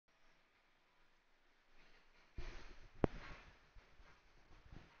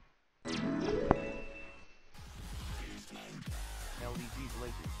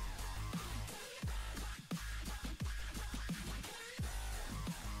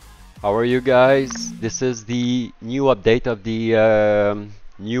How are you guys? This is the new update of the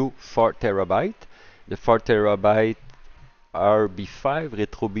new 4 terabyte. The 4 terabyte RB5,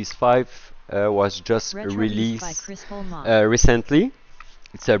 RetroBeast 5 was just released recently.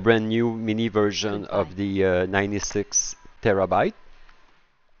 It's a brand new mini version of the 96 terabyte.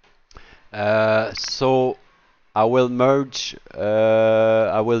 So I will merge,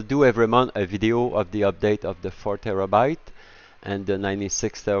 I will do every month a video of the update of the 4 terabyte and the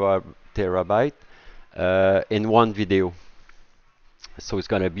 96 terabyte in one video. So it's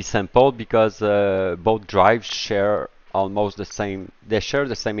going to be sampled because both drives share almost the same, they share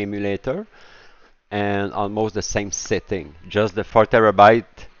the same emulator and almost the same setting. Just the 4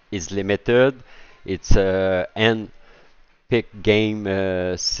 terabyte is limited. It's a N-pick game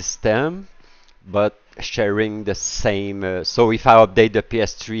system, but sharing the same. So if I update the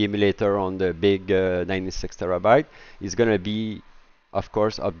Ps3 emulator on the big 96 terabyte, it's going to be, of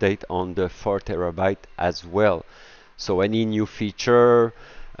course, update on the 4 terabyte as well. So any new feature,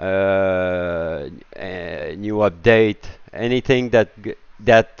 new update, anything that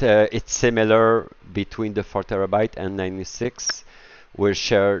it's similar between the 4 terabyte and 96 will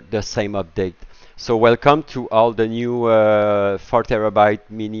share the same update. So welcome to all the new 4 terabyte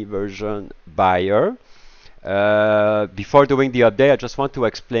mini version buyer. Before doing the update, I just want to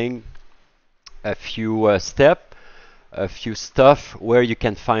explain a few steps, a few stuff where you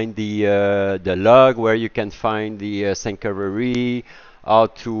can find the log, where you can find the sync-recovery, how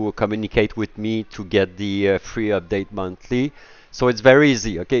to communicate with me to get the free update monthly. So it's very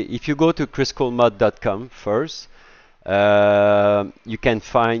easy. Okay, if you go to Kriscoolmod.com first, you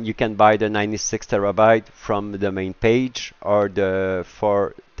can buy the 96 terabyte from the main page or the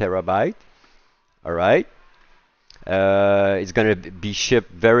 4 terabyte. All right, it's gonna be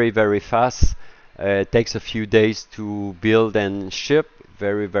shipped very fast. It takes a few days to build and ship,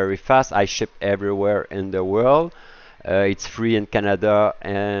 very fast. I ship everywhere in the world. It's free in Canada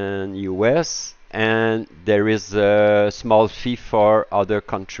and US, and there is a small fee for other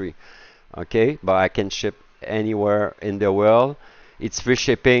country. Okay, but I can ship anywhere in the world. It's free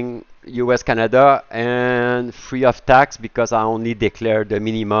shipping US, Canada, and free of tax because I only declare the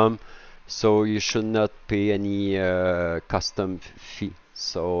minimum, so you should not pay any custom fee.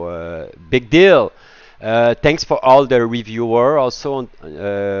 So big deal. Thanks for all the reviewer also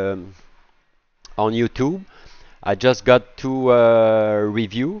on YouTube. I just got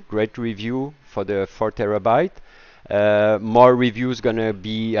 2 great review for the 4 terabyte. More reviews gonna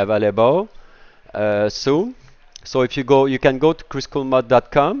be available soon. So if you go, you can go to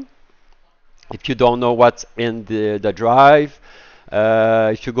Kriscoolmod.com. If you don't know what's in the drive,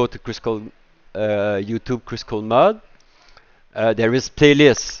 if you go to YouTube Kriscoolmod, there is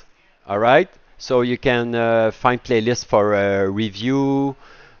playlists. All right, so you can find playlists for review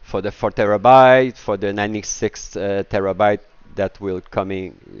for the 4 terabyte, for the 96 terabyte that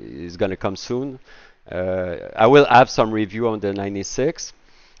is gonna come soon. I will have some review on the 96.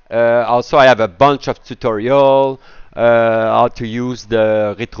 Also, I have a bunch of tutorial how to use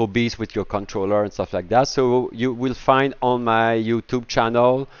the RetroBeast with your controller and stuff like that. So you will find on my YouTube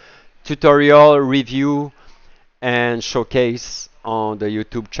channel tutorial, review, and showcase on the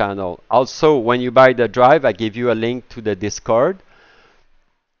YouTube channel. Also, when you buy the drive, I give you a link to the Discord.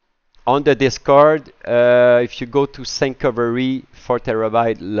 On the Discord, if you go to sync-recovery 4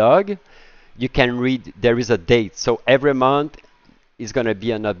 terabyte log, you can read, there is a date. So every month is going to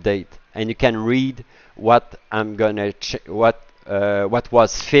be an update, and you can read what I'm gonna what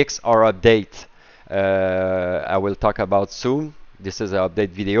was fixed or update. I will talk about soon. This is an update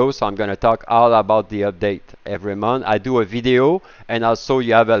video, so I'm gonna talk all about the update every month. I do a video, and also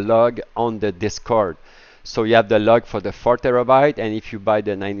you have a log on the Discord. So you have the log for the 4 terabyte, and if you buy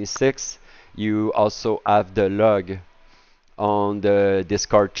the 96, you also have the log on the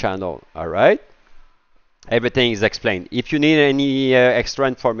Discord channel. All right. Everything is explained. If you need any extra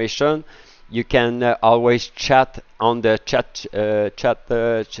information, you can always chat on the chat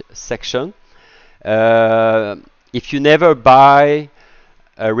section. If you never buy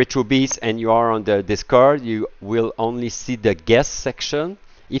a RetroBeast and you are on the Discord, you will only see the guest section.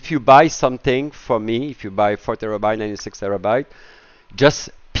 If you buy something for me, if you buy 4 terabyte, 96 terabyte, just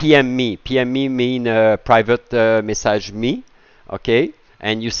PM me. PM me mean private message me, okay?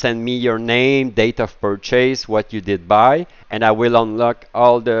 And you send me your name, date of purchase, what you did buy, and I will unlock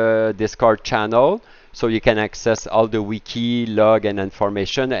all the Discord channel so you can access all the wiki, log, and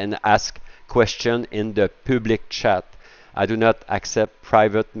information and ask questions in the public chat. I do not accept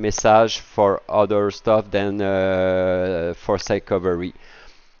private message for other stuff than for sync-recovery.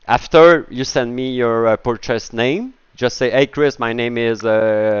 After you send me your purchase name, Just say, hey Chris, my name is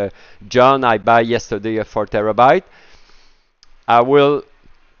John. I buy yesterday a 4 terabyte. I will,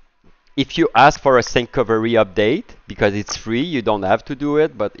 if you ask for a syncovery update, because it's free, you don't have to do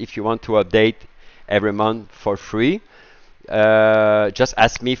it, but if you want to update every month for free, just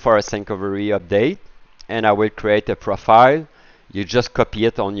ask me for a syncovery update, and I will create a profile. You just copy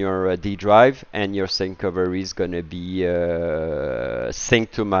it on your D drive, and your syncovery is going to be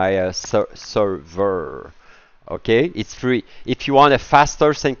synced to my server. Okay, it's free. If you want a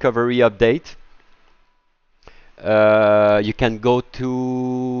faster syncovery update, you can go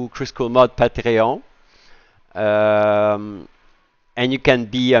to Kriscoolmod Patreon, and you can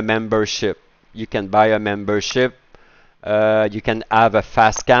be a membership. You can buy a membership. You can have a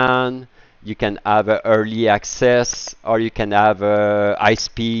fast scan. You can have early access, or you can have high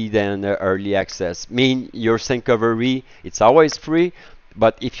speed and early access. Mean your syncovery, it's always free,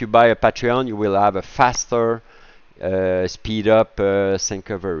 but if you buy a Patreon, you will have a faster speed up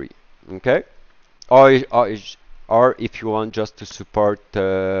syncovery. Okay, or if you want just to support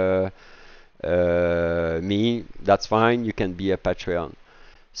me, that's fine. You can be a Patreon.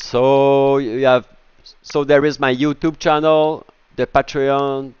 So you have. So there is my YouTube channel, the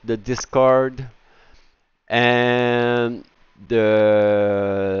Patreon, the Discord, and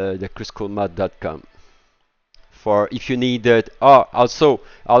the Kriscoolmod.com. For if you need it. Oh, also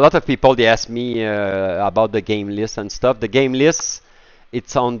a lot of people they ask me about the game list and stuff. The game list,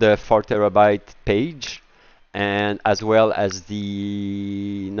 it's on the 4 terabyte page, and as well as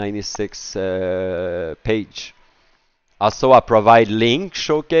the 96 page. Also, I provide link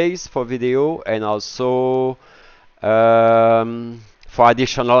showcase for video, and also for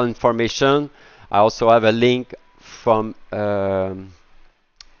additional information, I also have a link from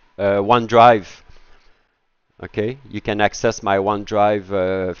OneDrive. Okay, you can access my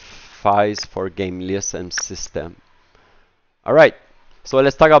OneDrive files for game list and system. All right, so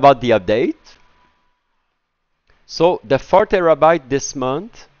let's talk about the update. So the 4 terabyte this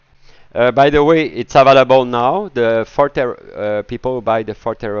month. By the way, it's available now. The people who buy the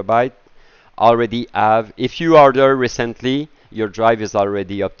 4 terabyte already have. If you order recently, your drive is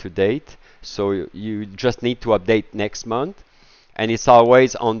already up to date. So you just need to update next month, and it's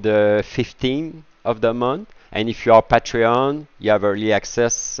always on the 15th of the month. And if you are Patreon, you have early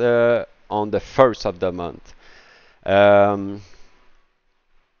access on the 1st of the month.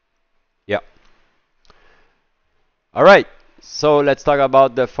 Yeah. All right. So let's talk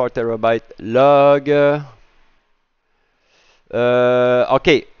about the 4 terabyte log.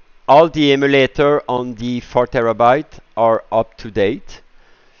 Okay, all the emulator on the 4 terabyte are up to date.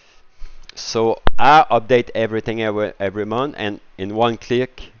 So I update everything every month, and in one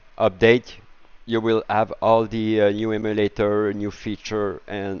click update, you will have all the new emulator, new feature,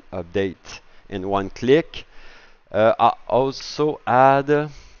 and update in one click. I also add.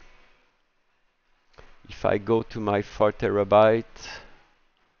 If I go to my 4 terabyte,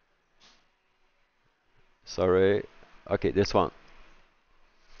 sorry, okay, this one.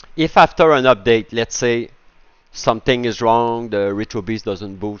 If after an update, let's say something is wrong, the RetroBeast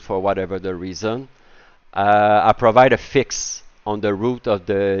doesn't boot for whatever the reason, I provide a fix on the root of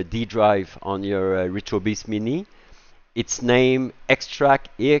the D drive on your RetroBeast Mini. It's named extract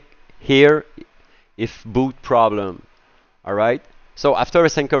here if boot problem. All right. So after a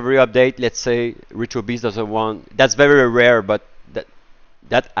syncovery update, let's say RetroBeast doesn't want. That's very rare, but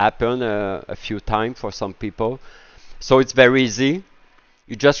that happened a few times for some people. So it's very easy.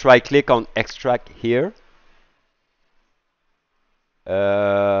 You just right-click on extract here,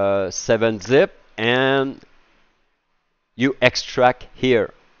 7-zip, and you extract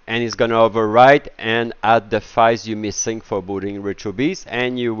here, and it's gonna overwrite and add the files you're missing for booting RetroBeast,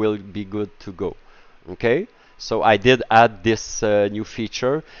 and you will be good to go. Okay. So I did add this new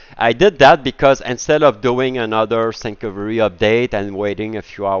feature. I did that because instead of doing another syncovery update and waiting a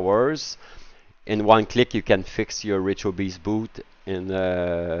few hours, in one click you can fix your RetroBeast boot in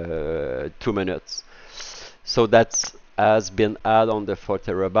 2 minutes. So that has been added on the 4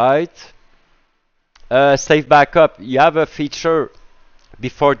 terabyte. Save backup. You have a feature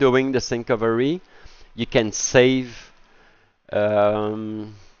before doing the syncovery. You can save.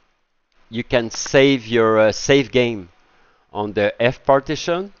 You can save your save game on the F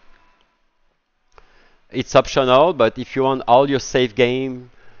partition. It's optional, but if you want all your save game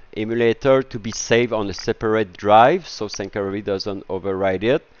emulator to be saved on a separate drive, so syncovery doesn't override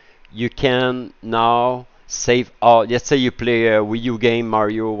it, you can now save all. Let's say you play a Wii U game,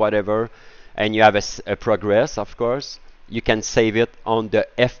 Mario, whatever, and you have a progress, of course. You can save it on the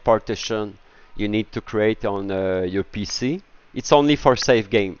F partition you need to create on your PC. It's only for save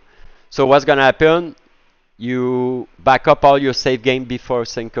game. So what's gonna happen? You back up all your save game before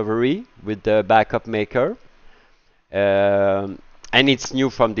syncovery with the backup maker. And it's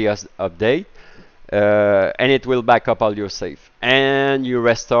new from the update. And it will back up all your save. And you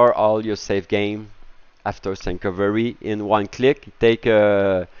restore all your save game after syncovery in one click. It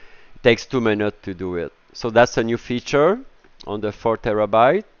takes 2 minutes to do it. So that's a new feature on the 4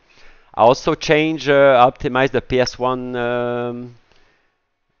 terabyte. I also optimize the PS1.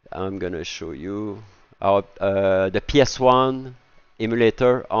 I'm gonna show you the PS1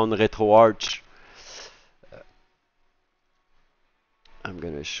 emulator on RetroArch. I'm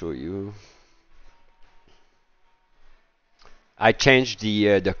gonna show you. I changed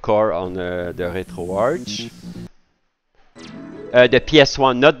the core on the RetroArch. The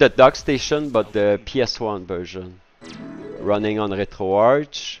PS1, not the dock station, but the PS1 version, running on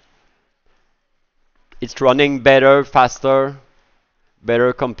RetroArch. It's running better, faster,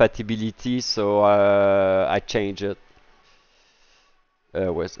 better compatibility. So I changed it.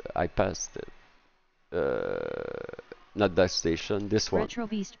 I passed it? Not dock station. This one.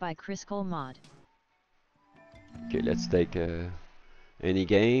 RetroBeast by Kriscoolmod. Okay, let's take any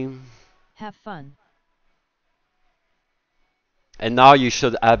game. Have fun. And now you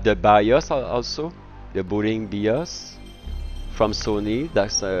should have the BIOS also, the booting BIOS from Sony.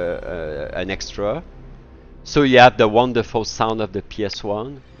 That's an extra. So you have the wonderful sound of the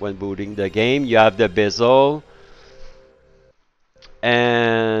PS1 when booting the game. You have the bezel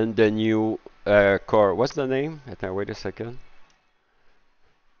and the new core. What's the name? Wait a second.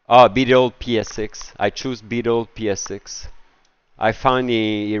 Oh, Beetle Ps6. I choose Beetle Ps6. I find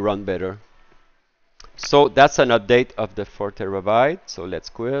he run better. So that's an update of the 4 terabyte. So let's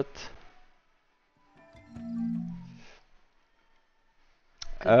quit.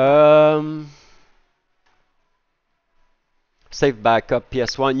 Save backup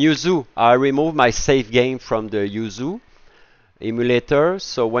PS1. Yuzu. I removed my save game from the Yuzu emulator.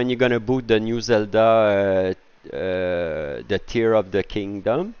 So when you're gonna boot the new Zelda, the Tear of the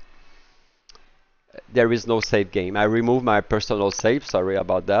Kingdom, there is no save game. I removed my personal save. Sorry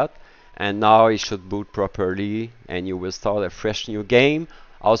about that. And now it should boot properly, and you will start a fresh new game.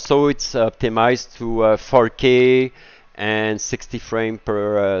 Also, it's optimized to 4K and 60 frames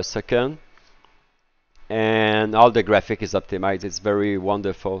per second, and all the graphic is optimized. It's very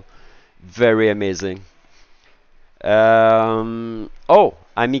wonderful, very amazing. Oh,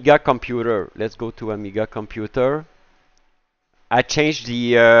 Amiga computer. Let's go to Amiga computer. I changed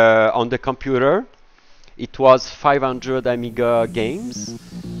the on the computer. It was 500 Amiga games.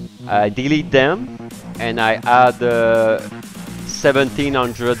 I delete them and I add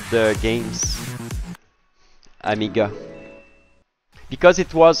 1700 games Amiga, because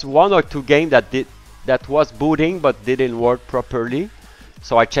it was 1 or 2 games that was booting but didn't work properly.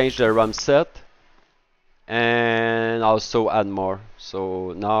 So I changed the RAM set and also add more.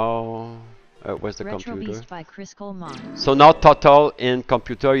 So now where's the computer? By Kriscoolmod. So now total in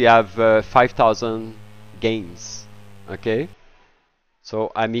computer you have 5000 games. Okay.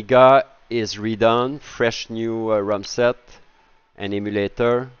 So Amiga is redone, fresh new RAM set and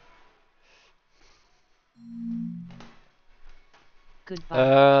emulator.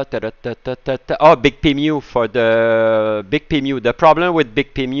 Goodbye. Oh, BigPmu for the BigPmu. The problem with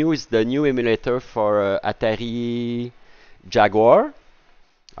BigPmu is the new emulator for Atari Jaguar.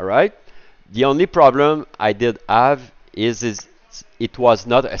 All right. The only problem I did have is it was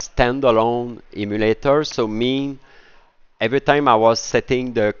not a standalone emulator. So every time I was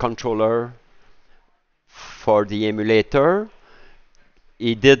setting the controller for the emulator,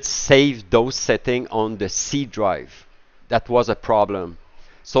 it did save those settings on the C drive. That was a problem.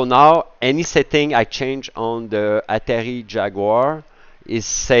 So now any setting I change on the Atari Jaguar is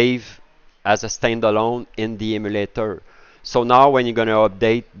saved as a standalone in the emulator. So now when you're gonna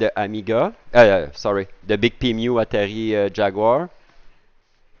update the Amiga, the BigPmu Atari Jaguar,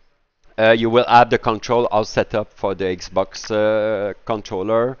 you will have the control all set up for the Xbox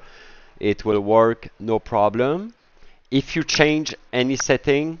controller. It will work no problem. If you change any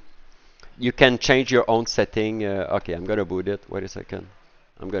setting, you can change your own setting. Okay, I'm gonna boot it. Wait a second.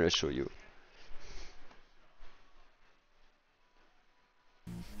 I'm gonna show you.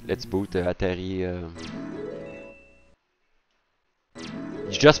 Let's boot the Atari.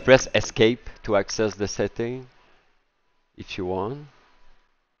 You just press escape to access the setting if you want.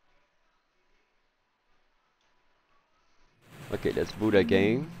 Okay, let's boot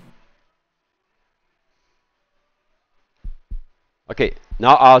again. Okay,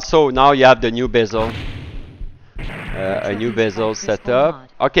 now you have the new bezel, a new bezel setup.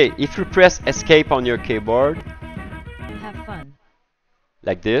 Okay, if you press escape on your keyboard, have fun.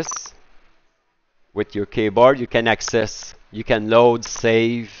 like this, with your keyboard. You can access, you can load,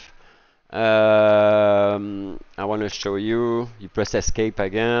 save. I want to show you. You press escape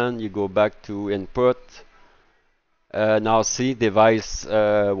again. You go back to input. Now see device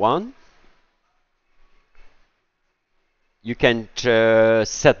 1. You can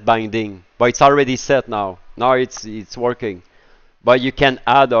set binding, but it's already set now. Now it's working. But you can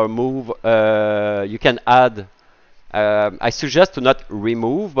add or move. You can add. I suggest to not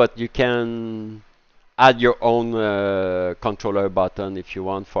remove, but you can add your own controller button if you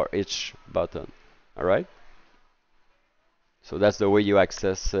want for each button. All right. So that's the way you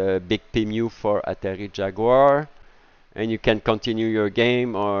access Big PMU for Atari Jaguar, and you can continue your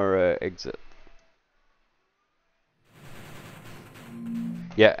game or exit.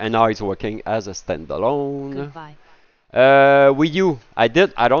 Yeah, and now it's working as a standalone. Goodbye. Wii U, I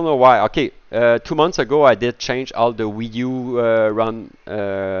don't know why. Okay, 2 months ago I did change all the Wii U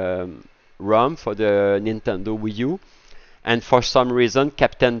ROM for the Nintendo Wii U, and for some reason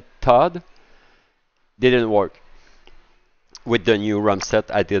Captain Todd didn't work with the new ROM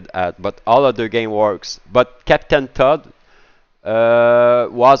set I did add, but all other game works. But Captain Todd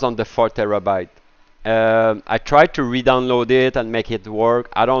was on the 4 terabyte. I tried to re-download it and make it work.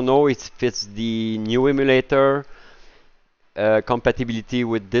 I don't know if it's the new emulator compatibility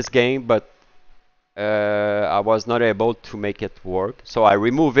with this game, but I was not able to make it work. So I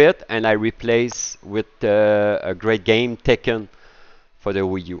remove it and I replace with a great game Tekken for the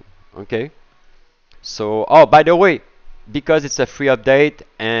Wii U. Okay. So, oh, by the way, because it's a free update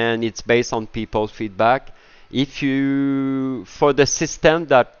and it's based on people's feedback, if you, for the system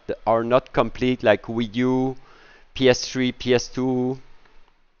that are not complete, like Wii U, PS3, PS2,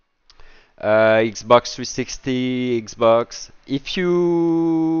 Xbox 360, Xbox, if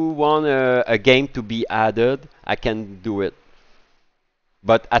you want a game to be added, I can do it.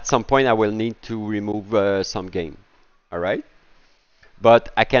 But at some point I will need to remove some game. Alright? But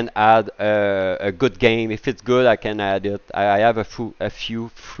I can add a good game. If it's good, I can add it. I have a few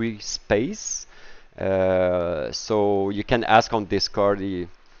free space. So you can ask on Discord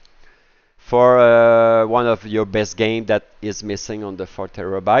for one of your best game that is missing on the 4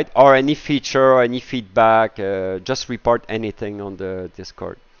 terabyte, or any feature or any feedback. Just report anything on the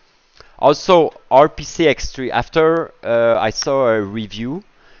Discord. Also, RPC X3. After I saw a review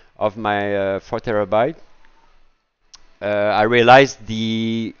of my 4 terabyte, I realized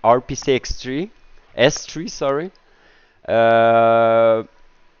the RPC X3, S3, sorry, the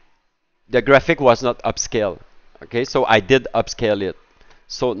graphic was not upscale. Okay, so I did upscale it.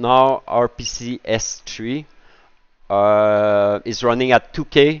 So now RPC S3 is running at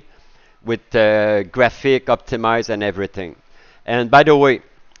 2K with graphic optimized and everything. And by the way,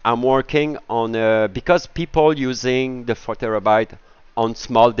 I'm working on because people using the 4 terabyte on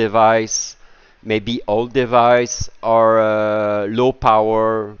small device, maybe old device or low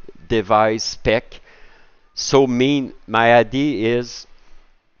power device spec. So my idea is,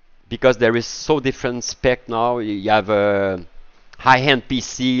 because there is so different spec now, you have a high-end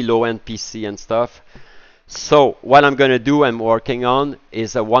PC, low-end PC and stuff. So what I'm gonna do, I'm working on,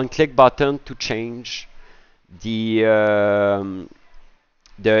 is a one-click button to change the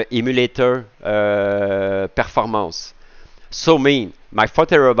emulator performance. So my 4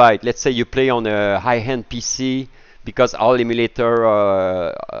 terabyte, let's say you play on a high-end PC, because all emulator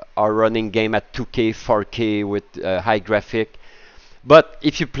are running game at 2K, 4K with high graphic. But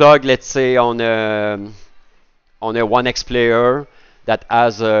if you plug, let's say, on a 1X player that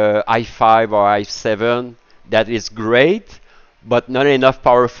has a i5 or i7, that is great, but not enough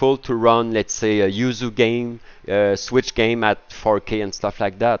powerful to run, let's say, a Yuzu game, Switch game at 4K and stuff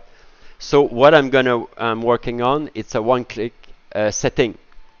like that. So what I'm working on, it's a one-click setting.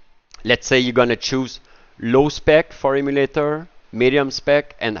 Let's say you're gonna choose low spec for emulator, medium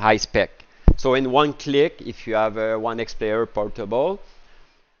spec, and high spec. So in one click, if you have a 1X player portable,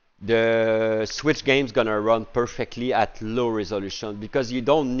 the Switch game's gonna run perfectly at low resolution, because you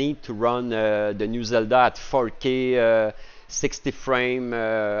don't need to run the new Zelda at 4K, 60 frame,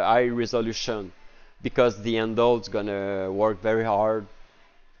 high resolution, because the handle's gonna work very hard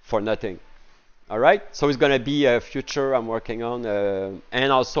for nothing. Alright, so it's gonna be a future I'm working on,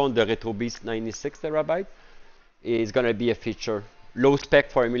 and also on the RetroBeast 96 terabyte, is gonna be a feature. Low spec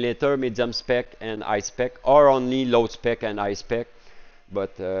for emulator, medium spec and high spec, or only low spec and high spec.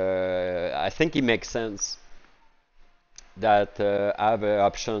 But I think it makes sense that I have an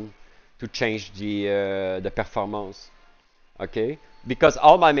option to change the performance. Okay, because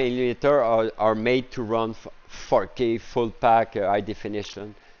all my emulator are made to run 4K full pack high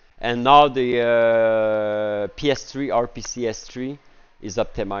definition, and now the PS3 RPC S3 is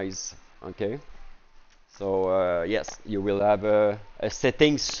optimized. Okay. So yes, you will have a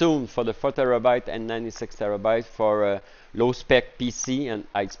setting soon for the 4 terabyte and 96 terabyte for low spec PC and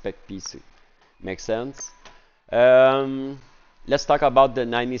high spec PC. Makes sense? Let's talk about the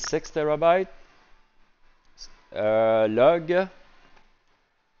 96 terabyte log.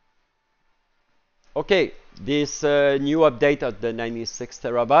 Okay, this new update of the 96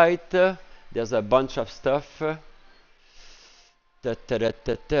 terabyte. There's a bunch of stuff.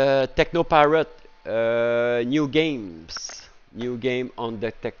 Technopirate, new games. New game on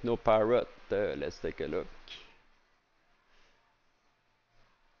the Technopirate. Let's take a look.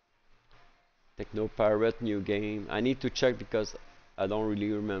 Technopirate, new game. I need to check because I don't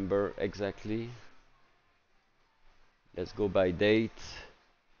really remember exactly. Let's go by date.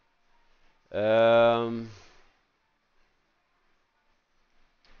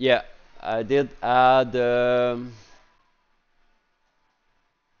 Yeah, I did add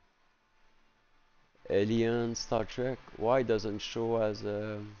Alien, Star Trek. Why doesn't show as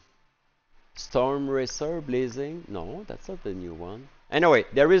Storm Racer Blazing? No, that's not the new one. Anyway,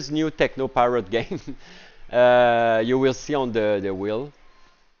 there is new Technopirate game. You will see on the wheel.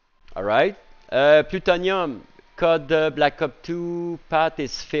 All right. Plutonium. COD Black Ops 2 path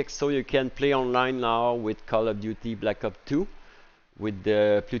is fixed, so you can play online now with Call of Duty Black Ops 2 with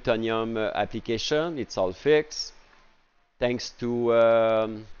the Plutonium application. It's all fixed. Thanks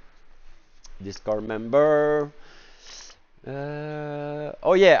to Discord member.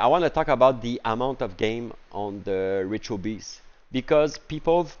 Oh yeah, I want to talk about the amount of game on the RetroBeast because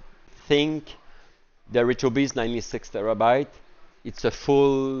people think the RetroBeast 96 terabyte it's a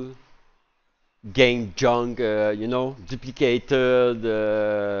full game junk, you know, duplicated.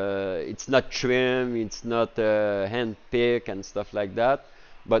 It's not trim, it's not hand pick and stuff like that,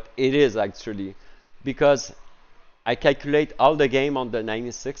 but it is actually because I calculate all the game on the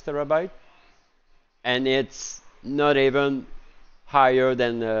 96 terabyte and it's not even higher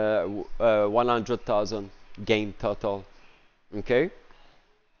than 100,000 game total. Okay,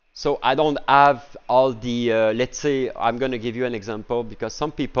 so I don't have all the let's say I'm gonna give you an example because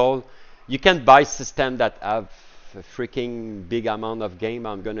some people you can buy systems that have a freaking big amount of game.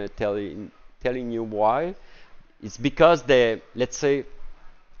 I'm gonna telling you why. It's because they, let's say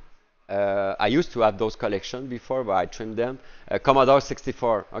I used to have those collections before, but I trimmed them. Commodore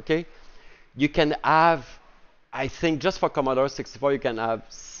 64, okay? You can have, I think just for Commodore 64, you can have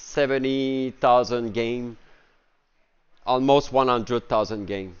 70,000 game, almost 100,000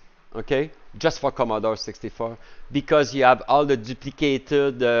 game, okay? Just for Commodore 64, because you have all the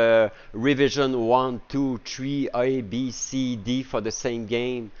duplicated revision 1, 2, 3, A, B, C, D for the same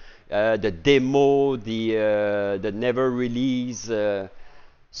game, the demo, the never release.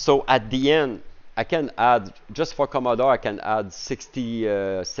 So at the end, I can add, just for Commodore, I can add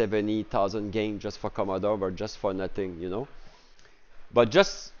 60, 70,000 games just for Commodore, or just for nothing, you know. But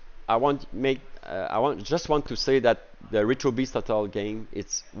just, just want to say that the RetroBeast total game,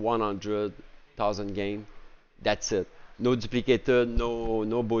 it's 100,000 game. That's it. No duplicated,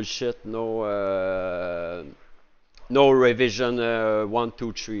 no bullshit, no revision 1,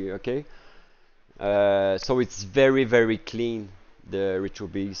 2, 3. Okay. So it's very clean, the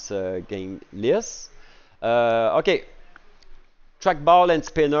RetroBeast game list. Okay. Trackball and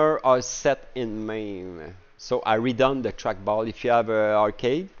spinner are set in MAME. So I redone the trackball. If you have an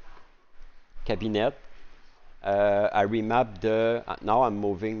arcade cabinet, I remapped the. Now I'm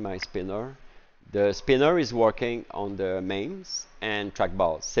moving my spinner. The spinner is working on the MAMEs and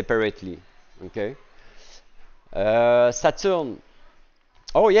trackball separately. Okay. Saturn.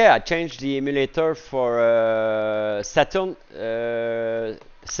 Oh yeah, I changed the emulator for Saturn.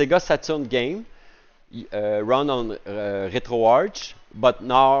 Sega Saturn game run on RetroArch, but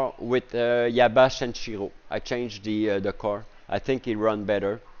now with Yabash and Shiro. I changed the core. I think it run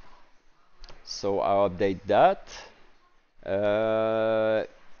better. So I'll update that.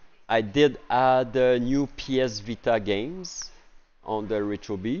 I did add new PS Vita games on the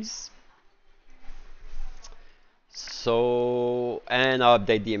RetroBeast. So, and I'll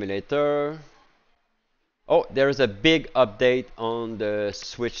update the emulator. Oh, there is a big update on the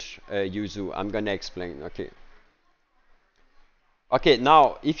Switch Yuzu. I'm gonna explain. Okay. Okay,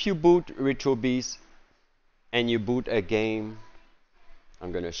 now if you boot RetroBeast and you boot a game,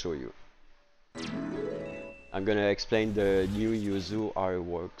 I'm gonna show you. I'm gonna explain the new Yuzu how it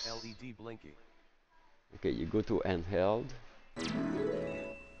works. LED blinking. Okay, you go to handheld.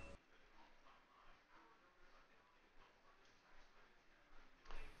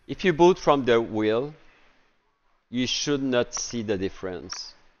 If you boot from the wheel, you should not see the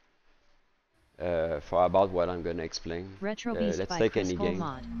difference for about what I'm gonna explain. RetroBeast Let's by take any game.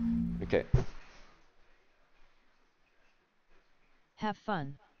 Kriscoolmod. Okay. Have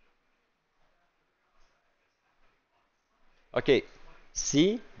fun. Okay,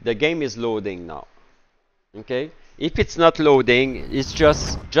 see, the game is loading now. Okay, if it's not loading, it's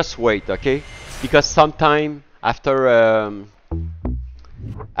just wait. Okay, because sometime after a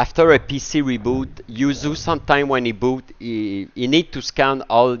PC reboot, Yuzu sometime when he boot, he need to scan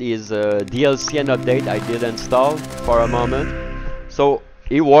all his DLC and update I did install for a moment. So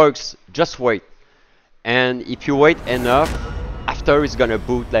it works. Just wait, and if you wait enough, after it's gonna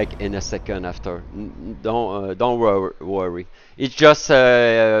boot like in a second. After, don't worry. It's just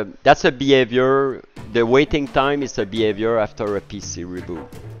that's a behavior. The waiting time is a behavior after a PC reboot.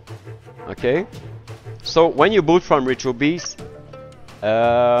 Okay. So when you boot from RetroBeast,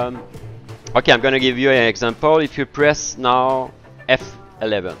 okay, I'm gonna give you an example. If you press now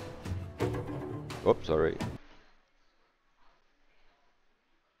F11. Oops, sorry.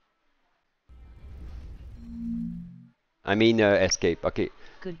 I mean escape. Okay.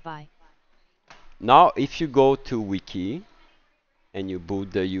 Goodbye. Now if you go to wiki and you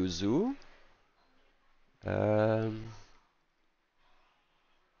boot the Yuzu,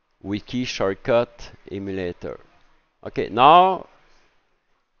 wiki shortcut emulator. Okay, now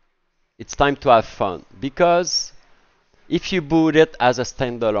it's time to have fun, because if you boot it as a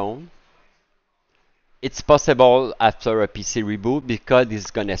standalone, it's possible after a PC reboot, because it's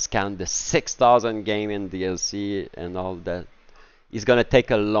gonna scan the 6,000 game and DLC and all that. It's gonna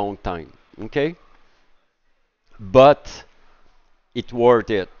take a long time. Okay, but it's worth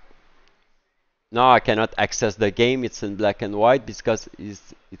it. Now I cannot access the game, it's in black and white, because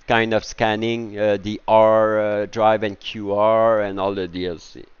it's kind of scanning the R drive and QR and all the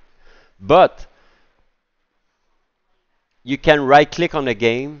DLC. But you can right click on the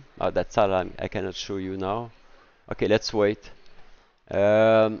game. Oh, that's all I cannot show you now. Okay, let's wait.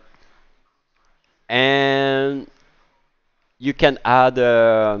 And you can add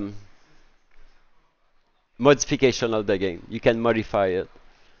modification of the game. You can modify it.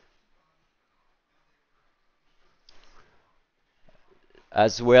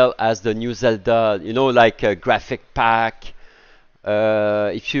 As well as the new Zelda, you know, like a graphic pack.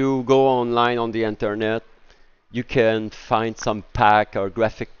 If you go online on the internet, you can find some pack or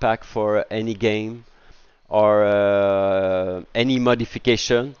graphic pack for any game, or any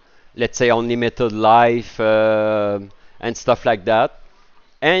modification. Let's say unlimited life and stuff like that.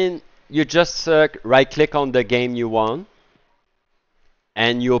 And you just right click on the game you want,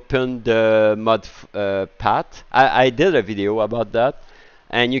 and you open the mod path. I did a video about that,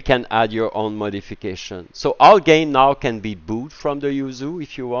 and you can add your own modification. So all game now can be boot from the Yuzu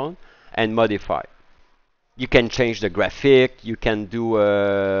if you want, and modify. You can change the graphic, you can do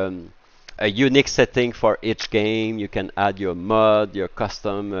a unique setting for each game, you can add your mod, your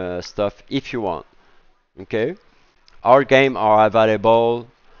custom stuff if you want. Okay? Our game are available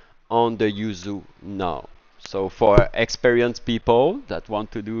on the Yuzu now. So for experienced people that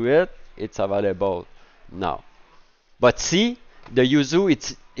want to do it, it's available now. But see, the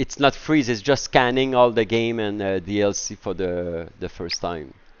Yuzu, it's not freeze, it's just scanning all the game and DLC for the first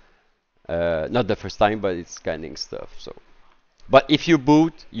time. Not the first time, but it's scanning stuff. So, but if you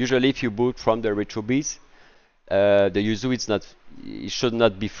boot, usually if you boot from the RetroBeast, the Yuzu, it should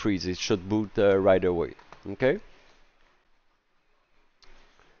not be freeze. It should boot right away. Okay.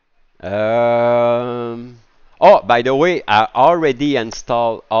 Oh, by the way, I already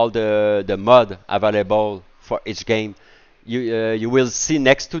installed all the mod available for each game. You will see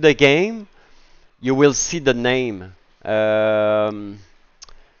next to the game, you will see the name.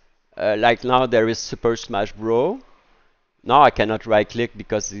 Like now there is Super Smash Bros. Now I cannot right click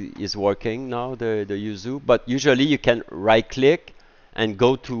because it is working now, the Yuzu. But usually you can right click and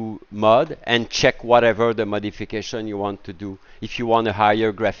go to mod and check whatever the modification you want to do. If you want a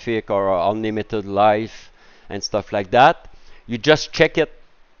higher graphic or unlimited life and stuff like that, you just check it.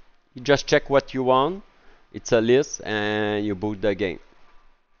 You just check what you want. It's a list and you boot the game.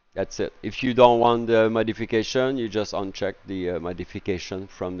 That's it. If you don't want the modification, you just uncheck the modification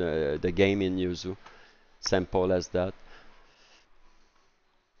from the game in Yuzu. Simple as that.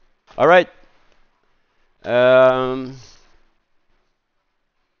 All right.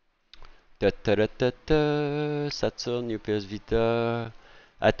 Saturn, new PS Vita,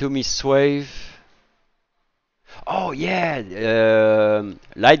 Atomic Wave. Oh yeah,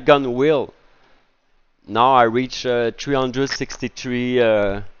 LightGun wheel. Now I reach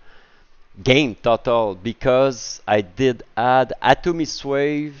 363 game total because I did add Atomic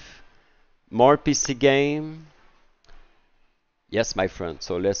Wave, more PC game. Yes, my friend.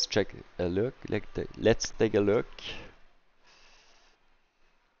 So let's check a look. Let's take a look.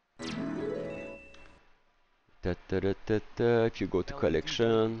 If you go to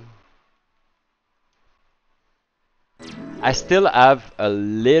collection, I still have a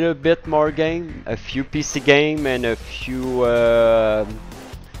little bit more game, a few PC game and a few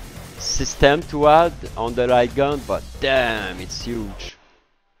system to add on the LightGun, but damn, it's huge.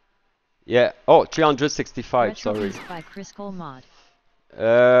 Yeah. Oh, 365. Sorry. RetroBeast by Kriscoolmod.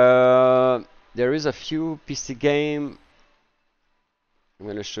 There is a few PC game. I'm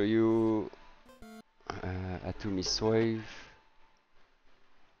gonna show you. Atomic Wave.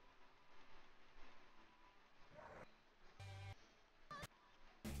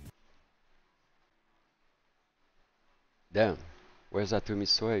 Damn, where's Atomic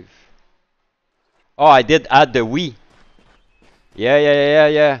Wave? Oh, I did add the Wii.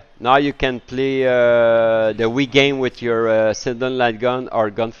 Yeah. Now you can play the Wii game with your Sindon LightGun or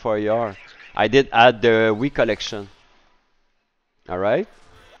Gun for AR. I did add the Wii collection. Alright.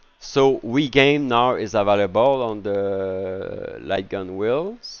 So Wii game now is available on the LightGun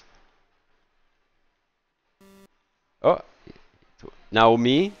wheels. Oh,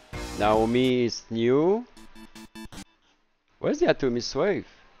 Naomi. Naomi is new. Where's the Atomic Wave?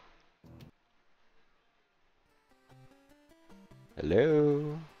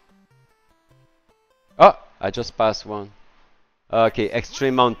 Hello. Oh, I just passed one. Okay,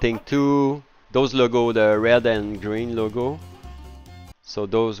 Extreme Mounting 2. Those logo, the red and green logo. So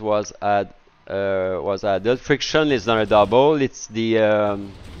those was added. Friction is not a double. It's the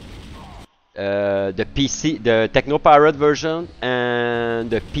PC, the Techno Pirate version and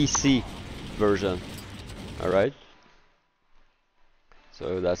the PC version. All right.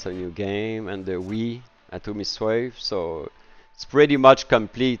 So that's a new game, and the Wii Atomic Wave. So it's pretty much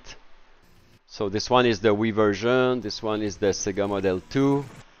complete. So this one is the Wii version. This one is the Sega Model 2.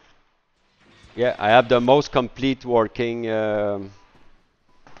 Yeah, I have the most complete working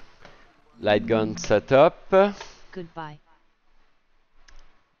LightGun setup. Goodbye.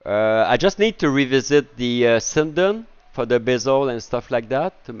 I just need to revisit the Sindon for the bezel and stuff like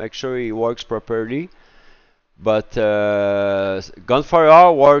that to make sure it works properly. But Gun for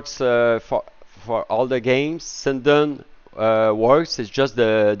AR works for all the games. Sindon works. It's just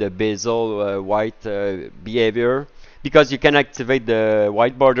the bezel white behavior, because you can activate the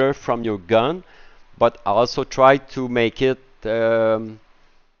white border from your gun, but also try to make it when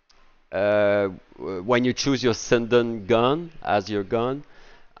you choose your Sindon gun as your gun.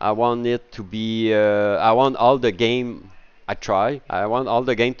 I want it to be. I want all the game. I want all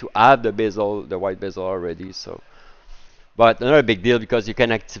the game to have the bezel, the white bezel already. So, but not a big deal because you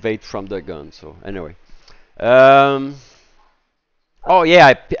can activate from the gun. So anyway. Oh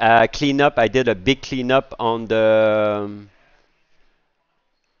yeah, I clean up. I did a big cleanup on the.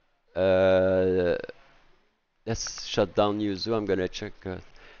 Let's shut down Yuzu. I'm gonna check.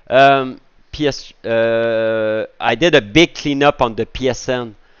 I did a big cleanup on the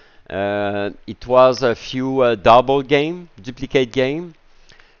PSN. It was a few double game, duplicate game,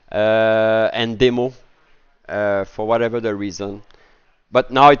 and demo for whatever the reason.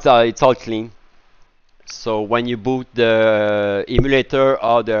 But now it's all clean. So when you boot the emulator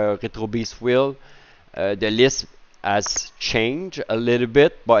or the RetroBeast wheel, the list has changed a little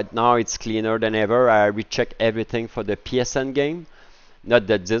bit, but now it's cleaner than ever. I recheck everything for the PSN game. Not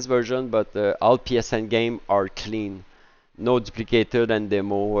that this version, but all PSN game are clean. No duplicated and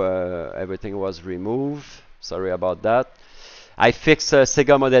demo, everything was removed. Sorry about that. I fixed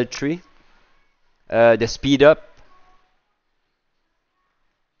Sega Model 3, the speed up.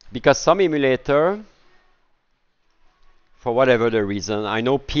 Because some emulator, for whatever the reason, I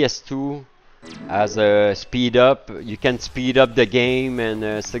know PS2 has a speed up. You can speed up the game and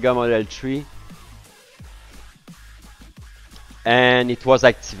Sega Model 3. And it was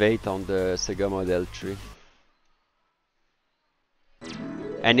activated on the Sega Model 3.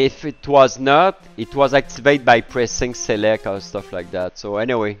 And if it was not, it was activated by pressing select or stuff like that. So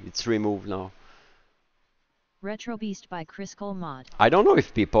anyway, it's removed now. RetroBeast by Kriscoolmod. I don't know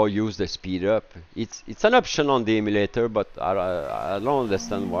if people use the speed up. It's an option on the emulator, but I don't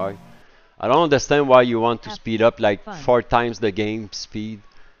understand why. I don't understand why you want to speed up like 4 times the game speed.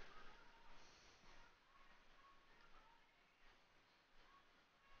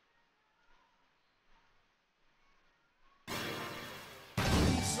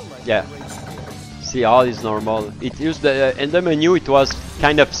 Yeah. See, all is normal. It used the in the menu. It was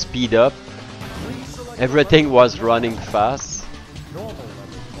kind of speed up. Everything was running fast,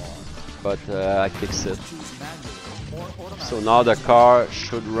 but I fixed it. So now the car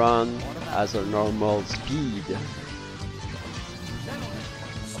should run as a normal speed.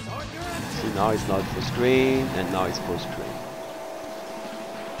 See, now it's not full screen, and now it's full screen.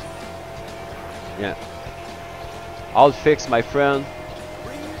 Yeah. All fixed, my friend.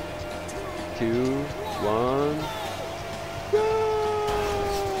 2, 1.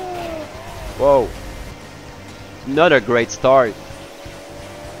 Whoa. Not a great start.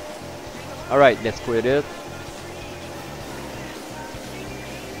 Alright, let's quit it.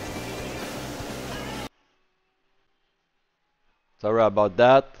 Sorry about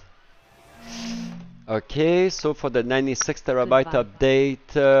that. Okay, so for the 96 terabyte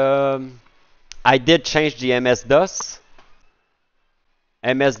update, I did change the MsDos.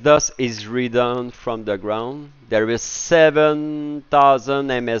 MsDos is redone from the ground. There is 7,000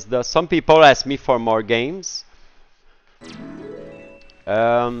 MsDos. Some people ask me for more games.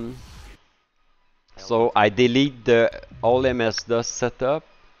 So I delete the all MsDos setup.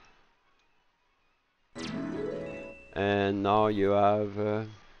 And now you have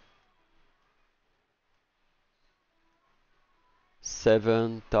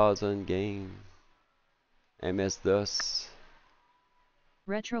 7,000 game MS-DOS.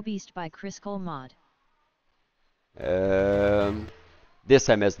 RetroBeast by Kriscoolmod. This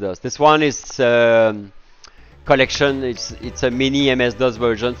MS-DOS. This one is collection. It's a mini MS-DOS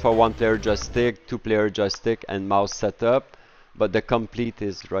version for 1-player joystick, 2-player joystick, and mouse setup. But the complete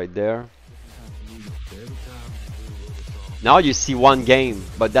is right there. Now you see one game,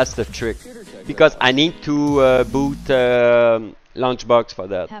 but that's the trick. Because I need to boot launchbox for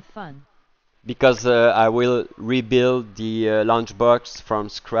that. Have fun. Because I will rebuild the launchbox from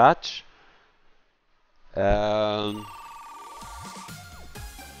scratch.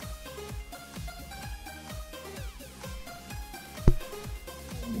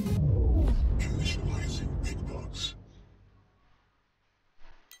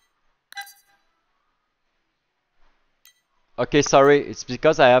 Okay, sorry, it's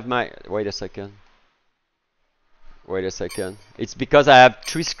because I have my... Wait a second. Wait a second. It's because I have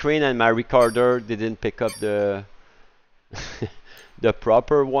 3 screens and my recorder didn't pick up the the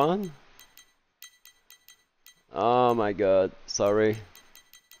proper one. Oh my god, sorry.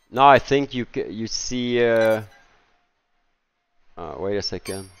 Now I think you see... wait a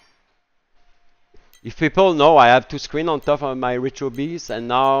second. If people know, I have 2 screens on top of my RetroBeast, and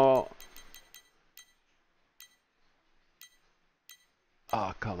now...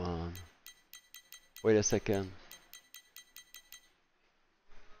 Oh, come on. Wait a second.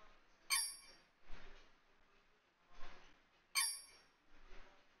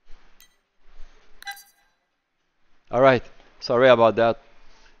 Alright, sorry about that.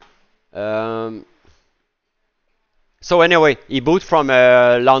 So anyway, he boot from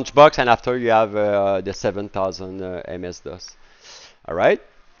a launchbox, and after you have the 7,000 MS-DOS. Alright?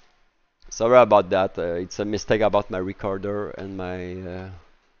 Sorry about that. It's a mistake about my recorder and my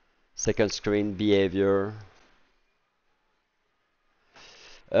second screen behavior.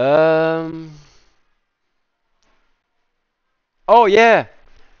 Oh yeah!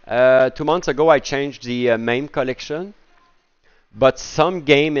 2 months ago I changed the MAME collection. But some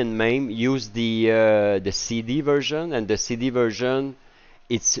game in MAME use the CD version, and the CD version,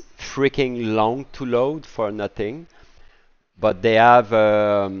 it's freaking long to load for nothing. But they have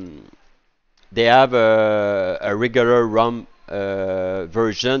a regular ROM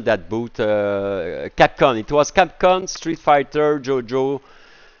version that boot Capcom. It was Capcom, Street Fighter, JoJo,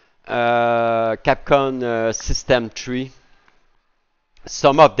 Capcom System 3.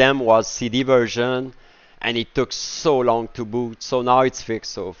 Some of them was CD version, and it took so long to boot. So now it's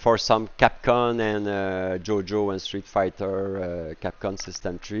fixed. So for some Capcom and JoJo and Street Fighter, Capcom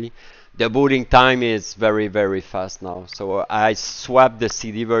System 3, the booting time is very, very fast now. So I swapped the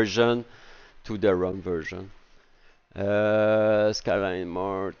CD version to the ROM version. Skyline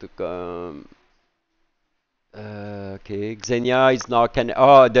more to come. Okay, Xenia is now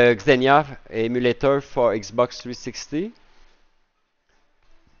the Xenia emulator for Xbox 360.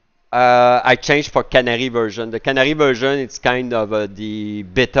 I changed for Canary version. The Canary version, it's kind of the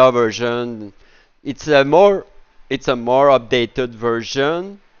beta version. It's a more updated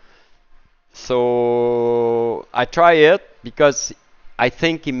version. So I try it because I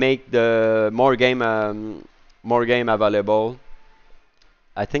think it make the more game available.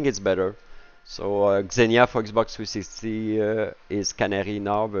 I think it's better. So Xenia for Xbox 360 is Canary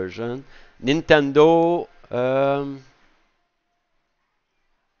now version. Nintendo.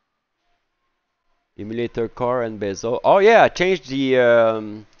 Emulator core and bezel. Oh yeah, I changed the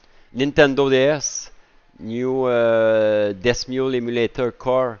Nintendo DS. New Desmule emulator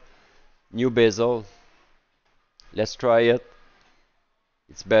core. New bezel. Let's try it.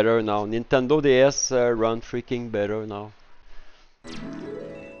 It's better now. Nintendo DS run freaking better now.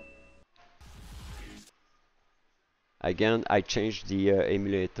 Again, I changed the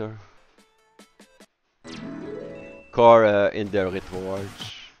emulator. core in the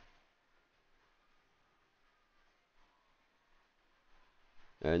RetroArch.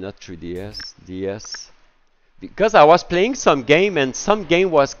 Not 3DS, DS. Because I was playing some game and some game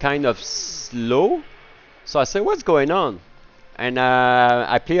was kind of slow. So I said, what's going on? And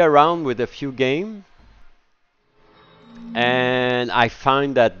I play around with a few games. And I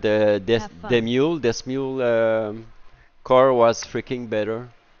find that this mule core was freaking better.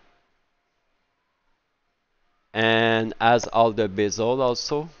 And has all the bezel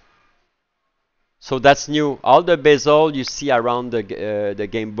also. So that's new. All the bezel you see around the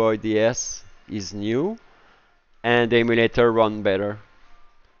Game Boy DS is new, and the emulator run better.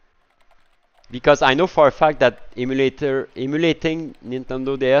 Because I know for a fact that emulating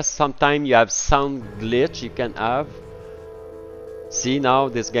Nintendo DS, sometimes you have sound glitch you can have. See now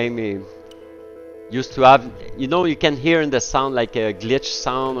this game used to have, you know, you can hear in the sound like a glitch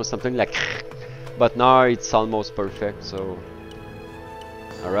sound or something like, but now it's almost perfect. So,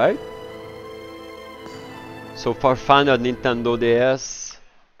 all right. So for fan of Nintendo DS,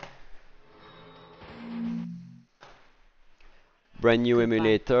 brand new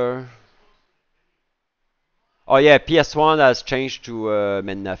emulator. Oh yeah, Ps1 has changed to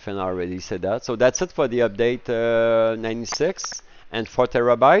nothing, I already said that. So that's it for the update 96 and 4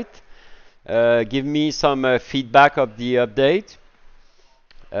 terabyte. Give me some feedback of the update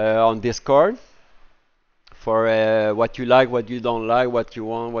on Discord for what you like, what you don't like, what you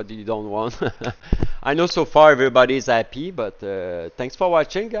want, what you don't want. I know so far everybody's happy, but thanks for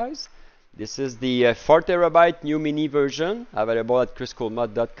watching, guys. This is the 4 terabyte new mini version available at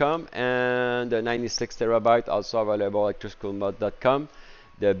Kriscoolmod.com, and the 96 terabyte also available at Kriscoolmod.com.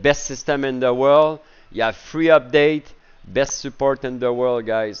 The best system in the world. You have free update, best support in the world,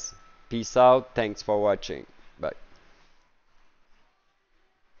 guys. Peace out. Thanks for watching. Bye.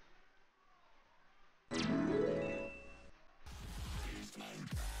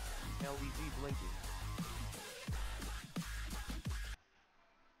 LED blinking.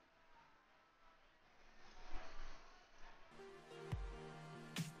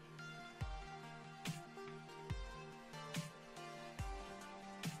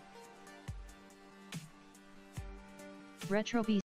 RetroBeast.